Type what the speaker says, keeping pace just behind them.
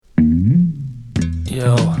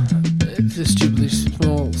Yo, it's a stupidly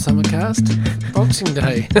small summer cast. Boxing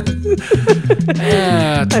Day.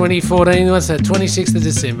 2014, what's that? 26th of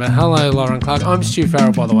December. Hello, Lauren Clark. I'm Stu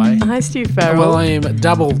Farrell, by the way. Hi, Stu Farrell. Well, I am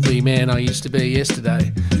double the man I used to be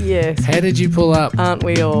yesterday. Yes. How did you pull up? Aren't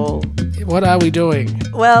we all? What are we doing?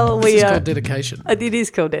 Well, This is called dedication. It is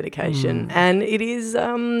called dedication. And it is,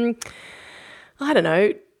 I don't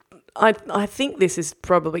know. I think this is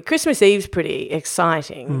probably, Christmas Eve's pretty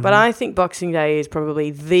exciting, but I think Boxing Day is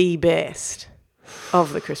probably the best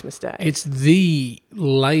of the Christmas day. It's the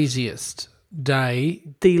laziest day.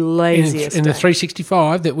 The laziest in the day.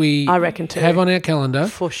 365 that we I reckon too. have on our calendar.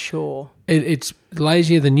 For sure. It's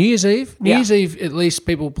lazier than New Year's Eve. New Yeah. Year's Eve, at least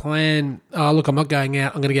people plan, oh, look, I'm not going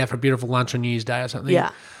out. I'm going to go out for a beautiful lunch on New Year's Day or something.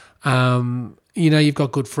 Yeah. You've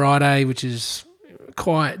got Good Friday, which is a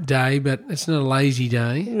quiet day, but it's not a lazy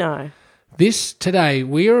day. No. Today,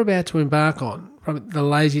 we are about to embark on probably the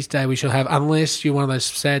laziest day we shall have, unless you're one of those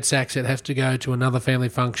sad sacks that has to go to another family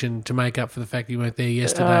function to make up for the fact you weren't there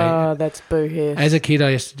yesterday. Oh, that's boo-hiss. As a kid, I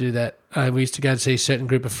used to do that. We used to go to see a certain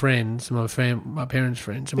group of friends, my parents'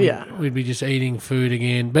 friends, and we'd be just eating food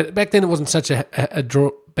again. But back then, it wasn't such a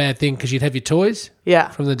bad thing because you'd have your toys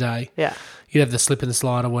from the day. Yeah. You'd have the slip and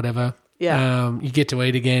slide or whatever. Yeah. You get to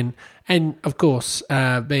eat again. And, of course,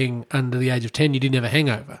 being under the age of 10, you didn't have a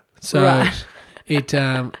hangover. So Right. it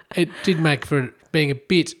did make for it being a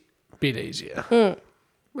bit easier. I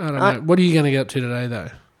don't know. What are you going to get up to today, though?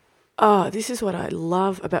 Oh, this is what I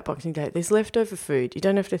love about Boxing Day. There's leftover food. You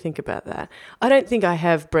don't have to think about that. I don't think I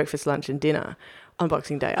have breakfast, lunch and dinner on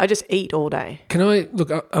Boxing Day. I just eat all day. Can I –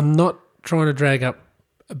 look, I'm not trying to drag up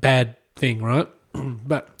a bad thing, right?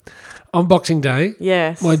 But on Boxing Day,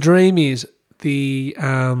 Yes. my dream is the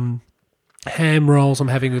ham rolls I'm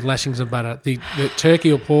having with lashings of butter, the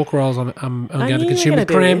turkey or pork rolls I'm going to consume with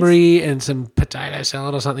cranberry and some potato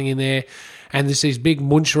salad or something in there, and there's these big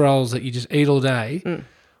munch rolls that you just eat all day.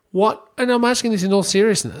 What? And I'm asking this in all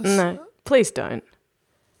seriousness. No, please don't.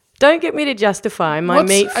 Don't get me to justify my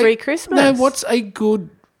meat-free Christmas. No, what's a good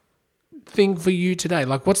thing for you today?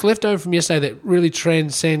 Like, what's left over from yesterday that really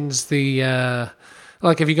transcends the...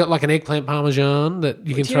 like, have you got like an eggplant parmesan that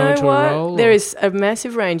you can throw into a roll? There is a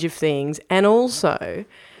massive range of things. And also,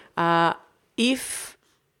 if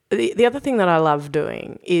the other thing that I love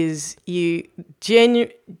doing is you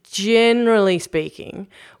generally speaking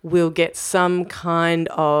will get some kind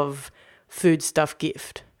of foodstuff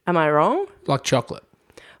gift. Am I wrong? Like chocolate.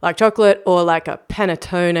 Like chocolate or like a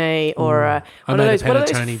panettone or a... I made a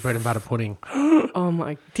panettone bread and butter pudding. Oh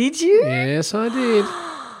my... Did you? Yes, I did.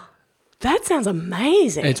 That sounds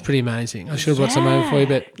amazing. It's pretty amazing. I should have got some over for you,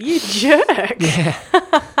 but... You jerk. Yeah.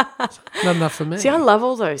 Not enough for me. See, I love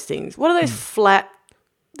all those things. What are those flat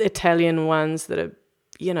Italian ones that are,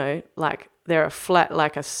 like they're a flat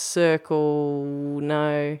like a circle?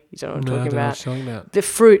 No, you don't know what I'm talking about. What you're talking about. The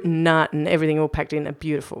fruit and nut and everything all packed in. They're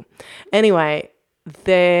beautiful. Anyway,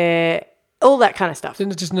 they're all that kind of stuff.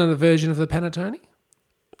 Isn't it just another version of the panettone?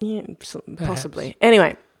 Yeah, possibly.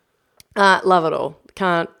 Anyway, love it all.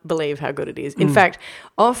 Can't believe how good it is. In fact,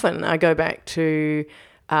 often I go back to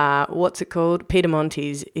what's it called? Peter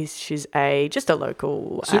Monty's. She's just a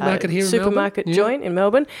local supermarket joint in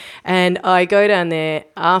Melbourne, and I go down there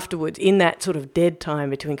afterwards in that sort of dead time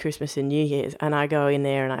between Christmas and New Year's, and I go in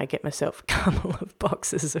there and I get myself a couple of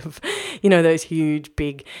boxes of, those huge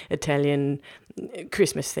big Italian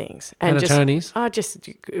Christmas things, and panettones. just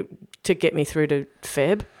to get me through to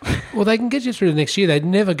Feb. Well, they can get you through to next year. They'd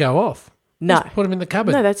never go off. No. Just put them in the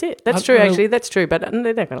cupboard. No, that's it. That's true, actually. That's true, but they're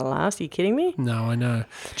not going to last. Are you kidding me? No, I know.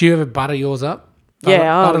 Do you ever butter yours up?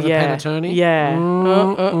 Butter the panettone? Yeah.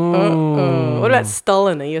 What about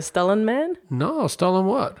Stollen? Are you a Stollen man? No, stolen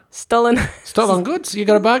what? Stolen goods? You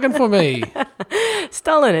got a bargain for me.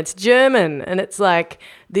 Stollen, it's German, and it's like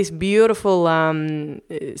this beautiful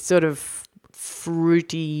sort of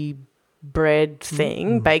fruity bread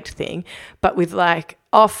thing, baked thing, but with like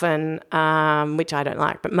often, which I don't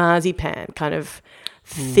like, but marzipan kind of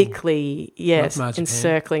thickly,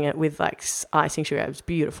 encircling it with like icing sugar. It's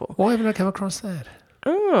beautiful. Why haven't I come across that?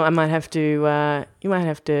 Oh, I might have to, you might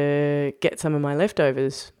have to get some of my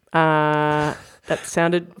leftovers. That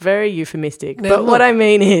sounded very euphemistic. Now, but what I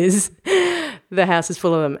mean is the house is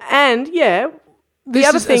full of them. And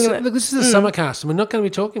this is a summer cast, and we're not going to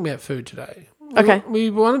be talking about food today. Okay. We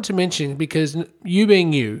wanted to mention, because you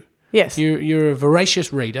being you, yes, you're a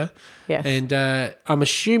voracious reader, yes, and I'm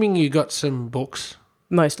assuming you got some books.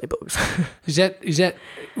 Mostly books. Is that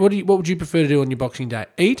what would you prefer to do on your Boxing Day?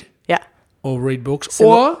 Eat? Yeah. Or read books?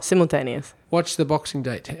 Or simultaneous. Watch the Boxing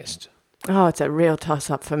Day test? Oh, it's a real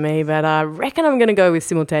toss-up for me, but I reckon I'm going to go with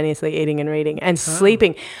simultaneously eating and reading and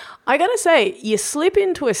sleeping. I got to say, you slip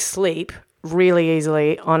into a sleep really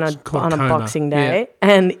easily on a coma. Boxing Day,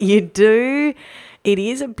 and you do. It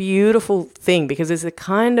is a beautiful thing because there's a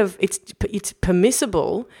kind of it's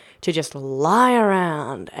permissible to just lie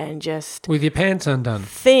around and just with your pants undone,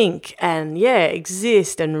 think and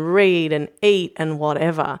exist and read and eat and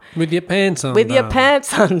whatever. With your pants undone. With your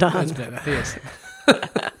pants undone. That's better. Yes.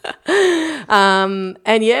 And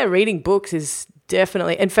reading books is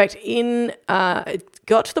definitely. In fact, it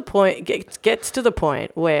gets to the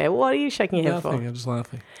point where. What are you shaking your head for? Nothing. I'm just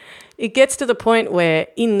laughing. It gets to the point where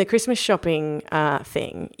in the Christmas shopping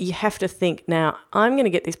thing, you have to think, now, I'm going to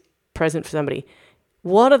get this present for somebody.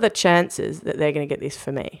 What are the chances that they're going to get this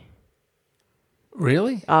for me?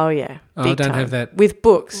 Really? Oh, yeah. I don't have that. With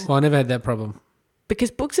books. Well, I never had that problem. Because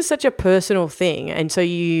books are such a personal thing, and so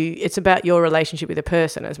it's about your relationship with a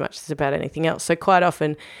person as much as about anything else. So quite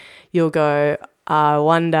often you'll go, I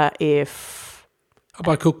wonder if I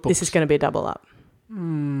buy cookbooks. This is going to be a double up.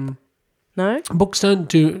 No? Books don't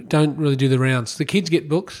really do the rounds. The kids get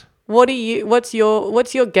books. What's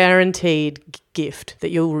your guaranteed gift that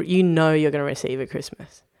you're going to receive at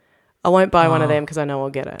Christmas? I won't buy one of them because I know I'll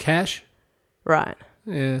get it. Cash? Right.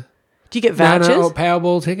 Yeah. Do you get vouchers? No, or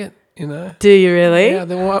Powerball ticket, you know. Do you really? Yeah,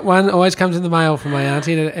 the one always comes in the mail from my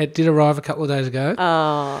auntie, and it did arrive a couple of days ago.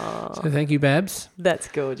 Oh. So thank you, Babs. That's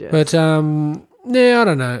gorgeous. But, I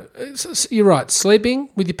don't know. You're right. Sleeping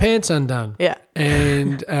with your pants undone. Yeah.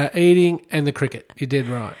 And eating and the cricket. You did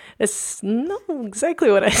right. That's not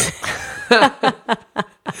exactly what I said.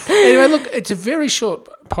 Anyway, look, it's a very short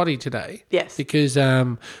potty today. Yes. Because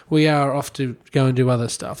we are off to go and do other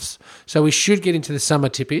stuffs. So we should get into the summer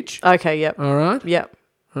tippage. Okay, yep. All right? Yep.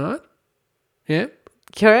 All right? Yeah?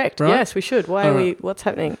 Correct. Right? Yes, we should. Why All are we? right. What's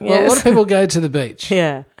happening? Well, Yes. a lot of people go to the beach.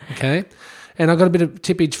 Yeah. Okay? And I've got a bit of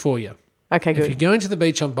tippage for you. Okay, If you're good. going to the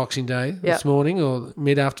beach on Boxing Day this morning or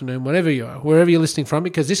mid-afternoon, whatever you are, wherever you're listening from,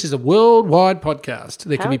 because this is a worldwide podcast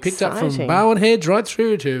that can be picked up from exciting. Bowen Heads right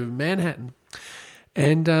through to Manhattan.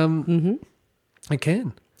 And it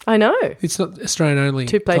can. I know. It's not Australian-only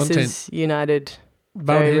Two places content. united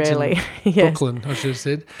Bowen very Heads and rarely. Yes. Brooklyn, I should have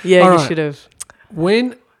said. Yeah, All you right. should have. When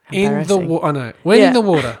in the Embarrassing. water, I know. When in the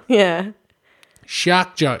water, Yeah.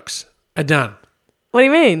 shark jokes are done. What do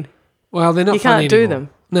you mean? Well, they're not You funny can't do anymore. them.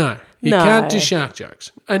 No, you No. can't do shark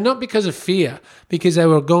jokes. And not because of fear, because they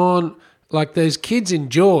were gone, like those kids in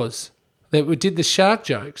Jaws that did the shark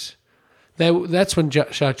jokes. That's when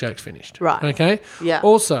shark jokes finished. Right. Okay? Yeah.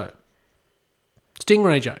 Also,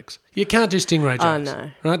 stingray jokes. You can't do stingray jokes. Oh,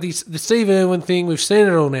 no. Right? The Steve Irwin thing, we've seen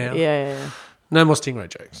it all now. Yeah. No more stingray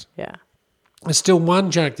jokes. Yeah. There's still one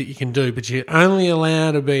joke that you can do, but you're only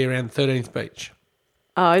allowed to be around 13th Beach.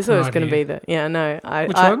 Oh, I thought it was Right going to here. be the. Yeah, no.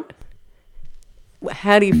 Which one?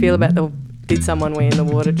 How do you feel about the did someone wee in the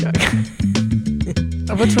water joke?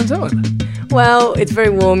 Oh, which one's that one? Well, it's very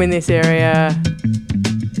warm in this area.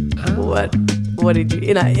 Oh. What did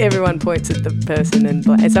you? Everyone points at the person and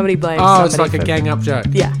somebody blames. Oh, it's somebody like a for- gang up joke.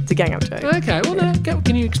 Yeah, it's a gang up joke. Okay, well, no,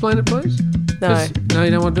 can you explain it, please? No. 'Cause- No,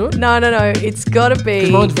 you don't want to do it? No. It's got to be.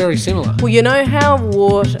 Because mine's very similar. Well, you know how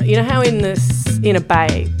in a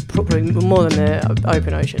bay, probably more than the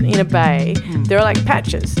open ocean, in a bay, there are like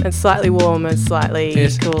patches and slightly warm and slightly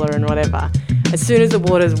Yes. cooler and whatever. As soon as the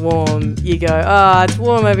water's warm, you go, it's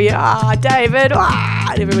warm over here. David,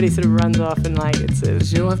 and everybody sort of runs off and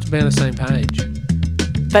Because you'll have to be on the same page.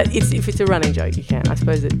 But if it's a running joke, you can. I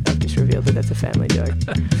suppose I've just revealed that that's a family joke.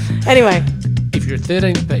 Anyway, If you're at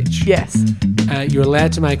 13th Beach, yes. you're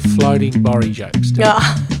allowed to make floating borry jokes.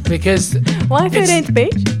 Because Why 13th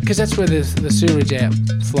Beach? Because that's where the sewerage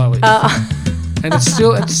outflow is. And it's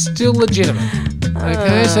still legitimate.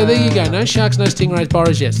 Okay, so there you go. No sharks, no stingrays,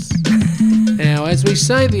 borrows, yes. Now, as we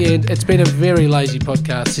say at the end, it's been a very lazy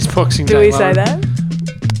podcast this Boxing Day. Do we say that?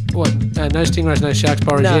 What? No stingrays, no sharks,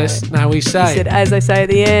 borrows, No. yes. No, we You say, said, as I say at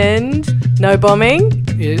the end, no bombing,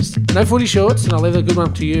 yes. No footy shorts, and I'll leave a good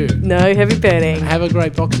one to you. no heavy petting. Have a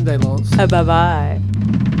great Boxing Day, Loz. Bye-bye.